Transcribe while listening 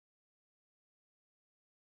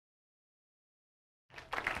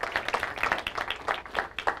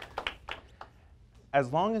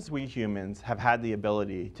As long as we humans have had the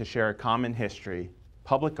ability to share a common history,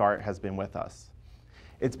 public art has been with us.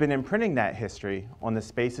 It's been imprinting that history on the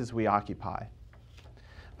spaces we occupy.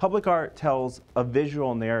 Public art tells a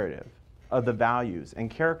visual narrative of the values and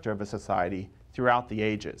character of a society throughout the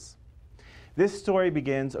ages. This story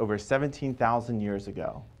begins over 17,000 years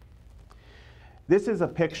ago. This is a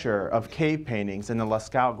picture of cave paintings in the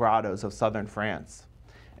Lascaux grottos of southern France.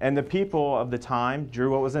 And the people of the time drew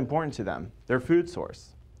what was important to them, their food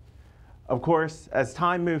source. Of course, as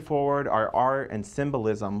time moved forward, our art and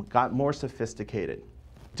symbolism got more sophisticated.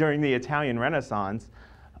 During the Italian Renaissance,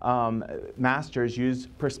 masters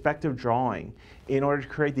used perspective drawing in order to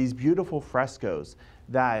create these beautiful frescoes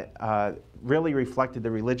that really reflected the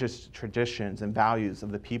religious traditions and values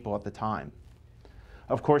of the people at the time.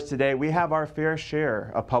 Of course, today we have our fair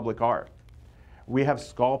share of public art. We have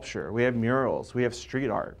sculpture, we have murals, we have street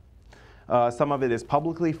art. Some of it is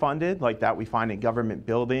publicly funded, like that we find in government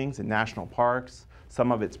buildings and national parks.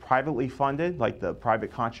 Some of it's privately funded, like the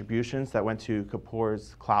private contributions that went to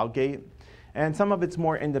Kapoor's Cloud Gate. And some of it's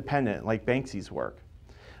more independent, like Banksy's work.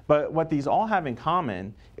 But what these all have in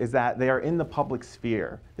common is that they are in the public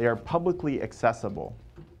sphere. They are publicly accessible.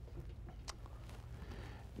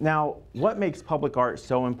 Now, what makes public art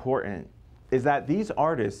so important is that these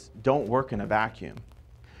artists don't work in a vacuum.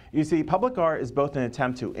 You see, public art is both an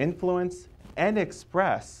attempt to influence and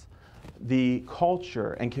express the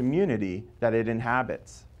culture and community that it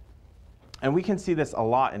inhabits. And we can see this a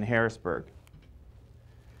lot in Harrisburg.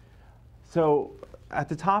 So at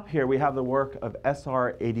the top here, we have the work of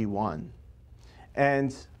SR 81.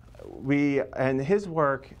 And his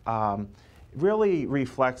work really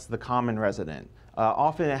reflects the common resident.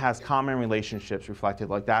 Often it has common relationships reflected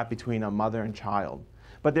like that between a mother and child.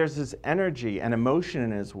 But there's this energy and emotion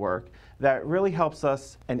in his work that really helps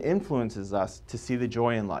us and influences us to see the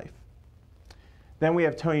joy in life. Then we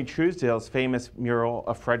have Tony Truesdale's famous mural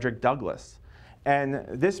of Frederick Douglass. And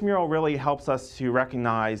this mural really helps us to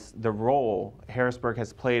recognize the role Harrisburg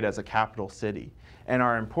has played as a capital city and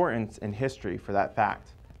our importance in history for that fact.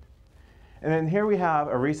 And then here we have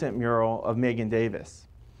a recent mural of Megan Davis.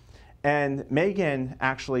 And Megan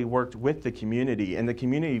actually worked with the community, and the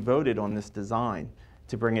community voted on this design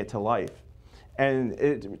to bring it to life. And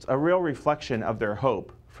it's a real reflection of their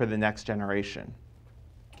hope for the next generation.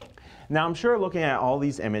 Now, I'm sure looking at all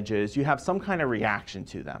these images, you have some kind of reaction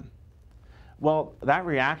to them. Well, that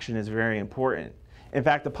reaction is very important. In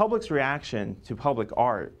fact, the public's reaction to public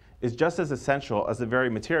art is just as essential as the very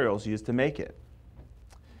materials used to make it.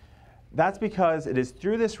 That's because it is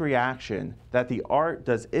through this reaction that the art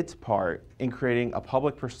does its part in creating a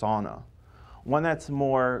public persona, one that's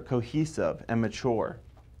more cohesive and mature.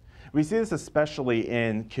 We see this especially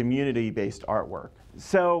in community-based artwork.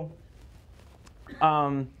 So,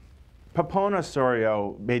 Papona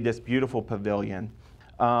Sorio made this beautiful pavilion.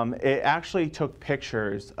 It actually took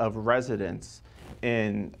pictures of residents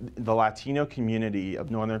in the Latino community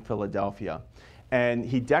of northern Philadelphia, and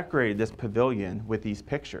he decorated this pavilion with these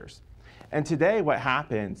pictures. And today what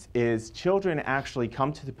happens is children actually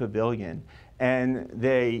come to the pavilion and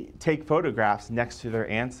they take photographs next to their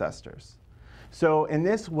ancestors. So in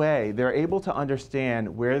this way, they're able to understand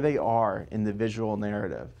where they are in the visual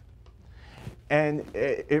narrative. And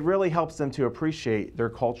it really helps them to appreciate their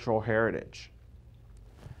cultural heritage.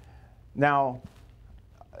 Now,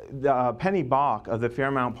 Penny Bach of the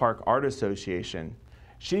Fairmount Park Art Association,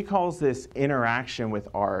 she calls this interaction with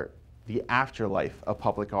art the afterlife of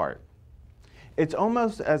public art. It's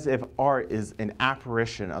almost as if art is an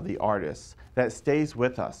apparition of the artist that stays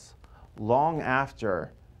with us long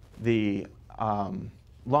after the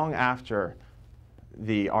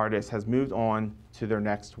artist has moved on to their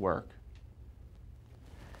next work.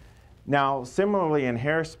 Now, similarly in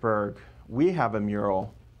Harrisburg, we have a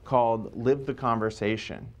mural called Live the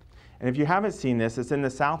Conversation. And if you haven't seen this, it's in the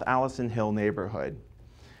South Allison Hill neighborhood.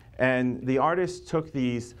 And the artist took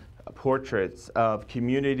these portraits of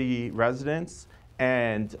community residents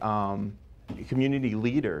and community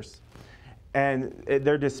leaders. And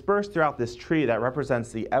they're dispersed throughout this tree that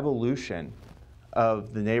represents the evolution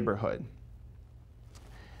of the neighborhood.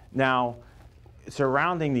 Now,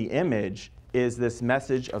 surrounding the image is this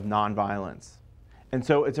message of nonviolence. And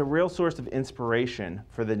so it's a real source of inspiration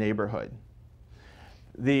for the neighborhood.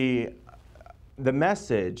 The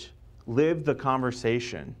message, live the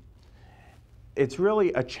conversation, it's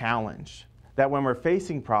really a challenge that when we're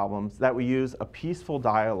facing problems, that we use a peaceful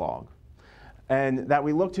dialogue and that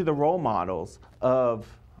we look to the role models of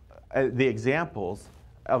the examples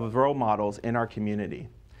of role models in our community.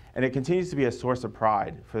 And it continues to be a source of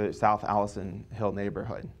pride for the South Allison Hill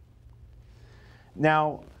neighborhood.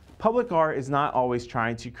 Now, public art is not always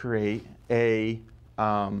trying to create a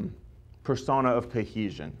persona of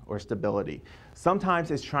cohesion or stability.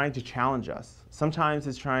 Sometimes it's trying to challenge us. Sometimes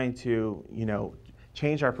it's trying to,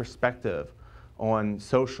 change our perspective on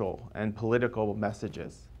social and political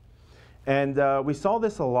messages. And we saw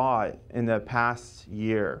this a lot in the past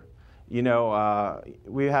year.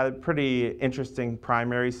 We had a pretty interesting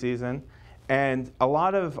primary season, and a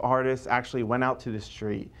lot of artists actually went out to the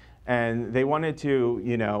street, and they wanted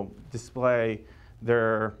to, display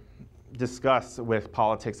their disgust with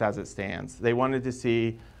politics as it stands. They wanted to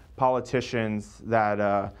see politicians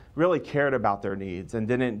that really cared about their needs and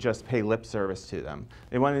didn't just pay lip service to them.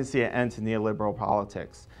 They wanted to see an end to neoliberal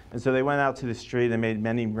politics. And so they went out to the street and made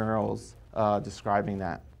many murals describing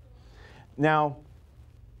that. Now,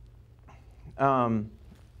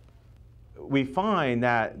 we find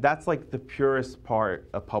that that's like the purest part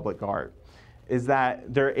of public art, is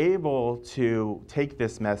that they're able to take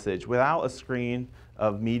this message without a screen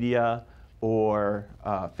of media or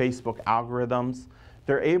Facebook algorithms.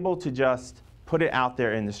 They're able to just put it out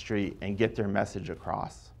there in the street and get their message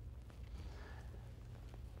across.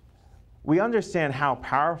 We understand how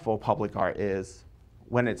powerful public art is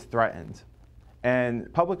when it's threatened.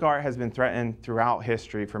 And public art has been threatened throughout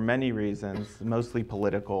history for many reasons, mostly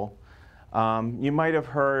political. You might have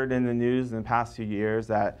heard in the news in the past few years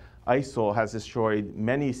that ISIL has destroyed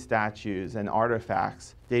many statues and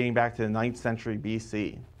artifacts dating back to the 9th century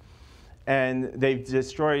BC. And they've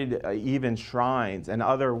destroyed even shrines and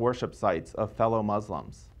other worship sites of fellow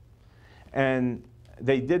Muslims. And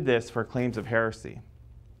they did this for claims of heresy.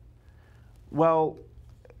 Well,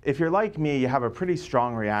 if you're like me, you have a pretty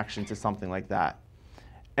strong reaction to something like that.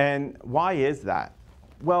 And why is that?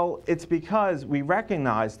 Well, it's because we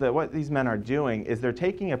recognize that what these men are doing is they're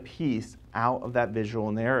taking a piece out of that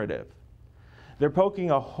visual narrative. They're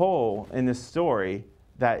poking a hole in the story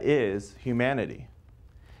that is humanity.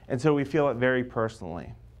 And so we feel it very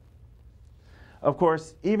personally. Of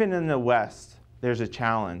course, even in the West, there's a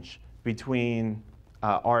challenge between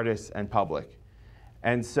artists and public.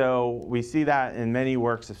 And so we see that in many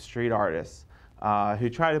works of street artists who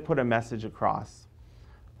try to put a message across.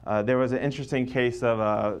 There was an interesting case of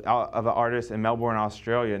an artist in Melbourne,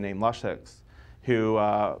 Australia named Lushix, who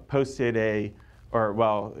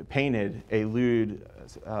painted a lewd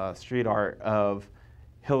street art of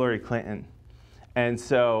Hillary Clinton. And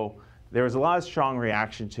so there was a lot of strong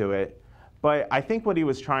reaction to it. But I think what he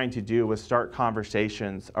was trying to do was start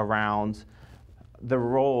conversations around the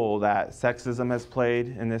role that sexism has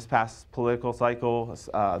played in this past political cycle,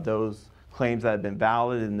 those claims that have been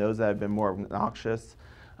valid and those that have been more obnoxious.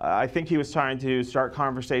 I think he was trying to start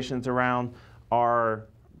conversations around our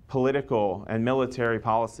political and military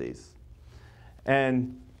policies.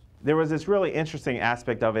 And there was this really interesting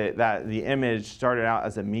aspect of it that the image started out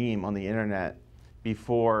as a meme on the internet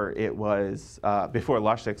before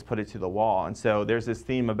Lushix put it to the wall. And so there's this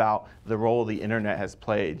theme about the role the internet has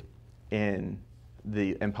played in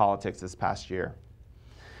politics this past year.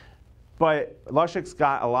 But Lushix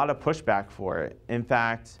got a lot of pushback for it. In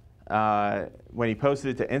fact, when he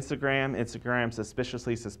posted it to Instagram, Instagram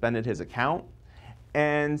suspiciously suspended his account.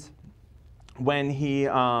 And when the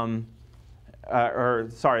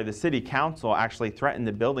city council actually threatened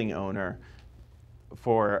the building owner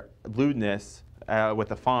for lewdness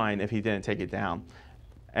with a fine if he didn't take it down.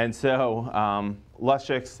 And so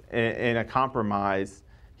Lushix, in a compromise,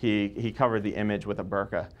 he covered the image with a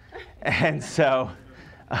burqa. And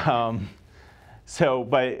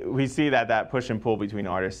but we see that push and pull between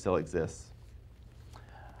artists still exists.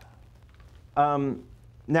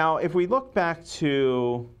 Now, if we look back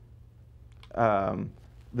to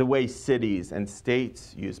the way cities and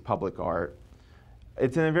states use public art,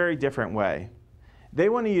 it's in a very different way. They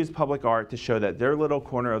want to use public art to show that their little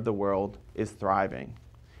corner of the world is thriving.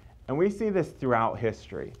 And we see this throughout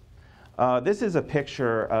history. This is a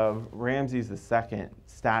picture of Ramses II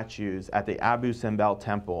statues at the Abu Simbel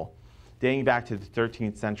Temple, dating back to the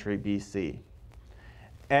 13th century BC.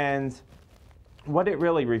 And what it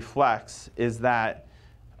really reflects is that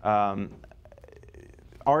art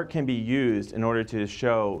can be used in order to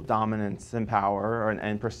show dominance and power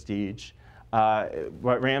and prestige.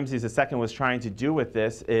 What Ramses II was trying to do with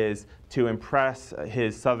this is to impress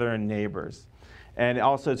his southern neighbors and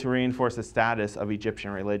also to reinforce the status of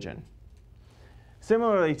Egyptian religion.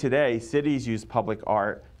 Similarly today, cities use public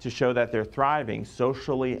art to show that they're thriving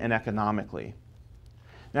socially and economically.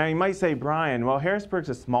 Now you might say, Brian, well, Harrisburg's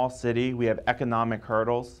a small city, we have economic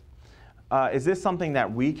hurdles. Is this something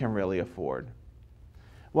that we can really afford?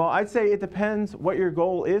 Well, I'd say it depends what your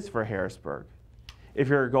goal is for Harrisburg. If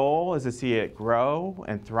your goal is to see it grow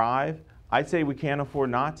and thrive, I'd say we can't afford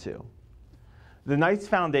not to. The Knights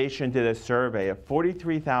Foundation did a survey of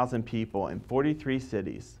 43,000 people in 43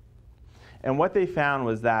 cities. And what they found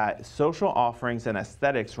was that social offerings and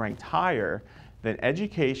aesthetics ranked higher than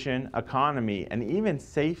education, economy, and even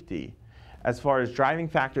safety as far as driving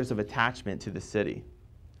factors of attachment to the city.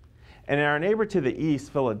 And in our neighbor to the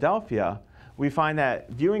east, Philadelphia, we find that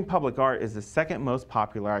viewing public art is the second most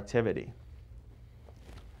popular activity.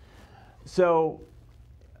 So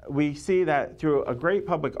we see that through a great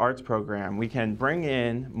public arts program, we can bring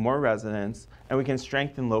in more residents and we can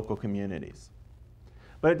strengthen local communities.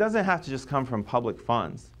 But it doesn't have to just come from public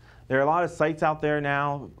funds. There are a lot of sites out there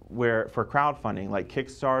now for crowdfunding, like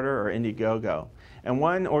Kickstarter or Indiegogo. And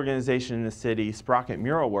one organization in the city, Sprocket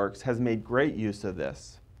Mural Works, has made great use of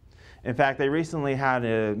this. In fact, they recently had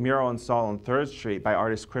a mural installed on 3rd Street by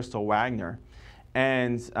artist Crystal Wagner.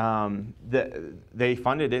 And they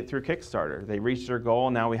funded it through Kickstarter. They reached their goal,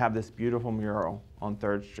 and now we have this beautiful mural on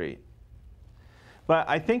 3rd Street. But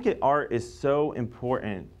I think art is so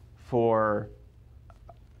important for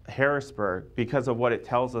Harrisburg because of what it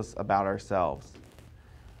tells us about ourselves.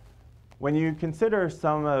 When you consider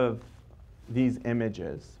some of these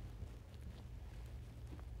images,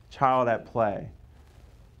 child at play,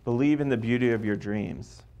 believe in the beauty of your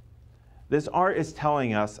dreams, this art is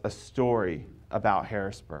telling us a story about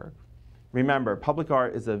Harrisburg. Remember, public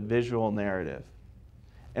art is a visual narrative.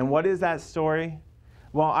 And what is that story?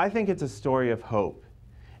 Well, I think it's a story of hope.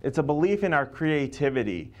 It's a belief in our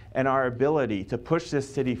creativity and our ability to push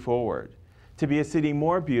this city forward, to be a city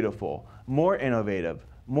more beautiful, more innovative,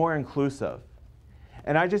 more inclusive.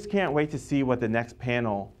 And I just can't wait to see what the next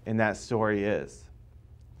panel in that story is.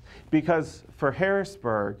 Because for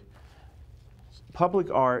Harrisburg, public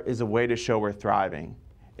art is a way to show we're thriving.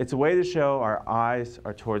 It's a way to show our eyes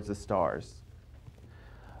are towards the stars.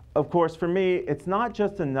 Of course, for me, it's not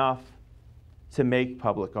just enough to make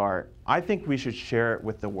public art. I think we should share it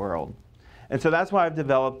with the world. And so that's why I've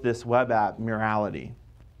developed this web app, Murality.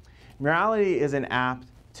 Murality is an app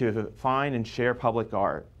to find and share public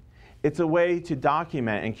art. It's a way to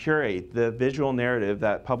document and curate the visual narrative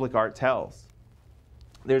that public art tells.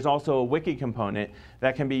 There's also a wiki component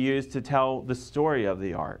that can be used to tell the story of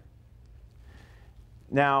the art.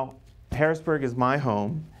 Now, Harrisburg is my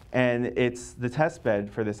home, and it's the test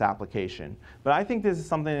bed for this application. But I think this is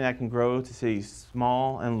something that can grow to cities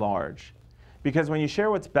small and large. Because when you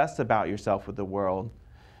share what's best about yourself with the world,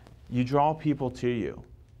 you draw people to you.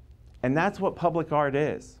 And that's what public art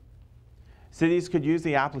is. Cities could use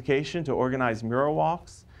the application to organize mural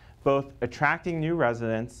walks, both attracting new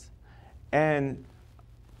residents and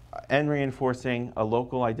reinforcing a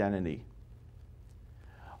local identity.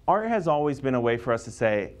 Art has always been a way for us to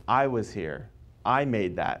say, I was here, I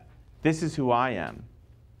made that, this is who I am.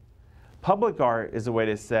 Public art is a way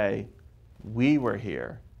to say, we were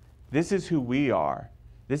here, this is who we are,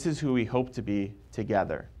 this is who we hope to be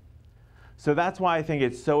together. So that's why I think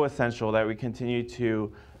it's so essential that we continue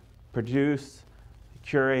to produce,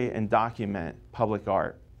 curate, and document public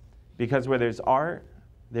art. Because where there's art,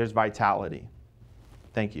 there's vitality.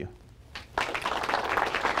 Thank you.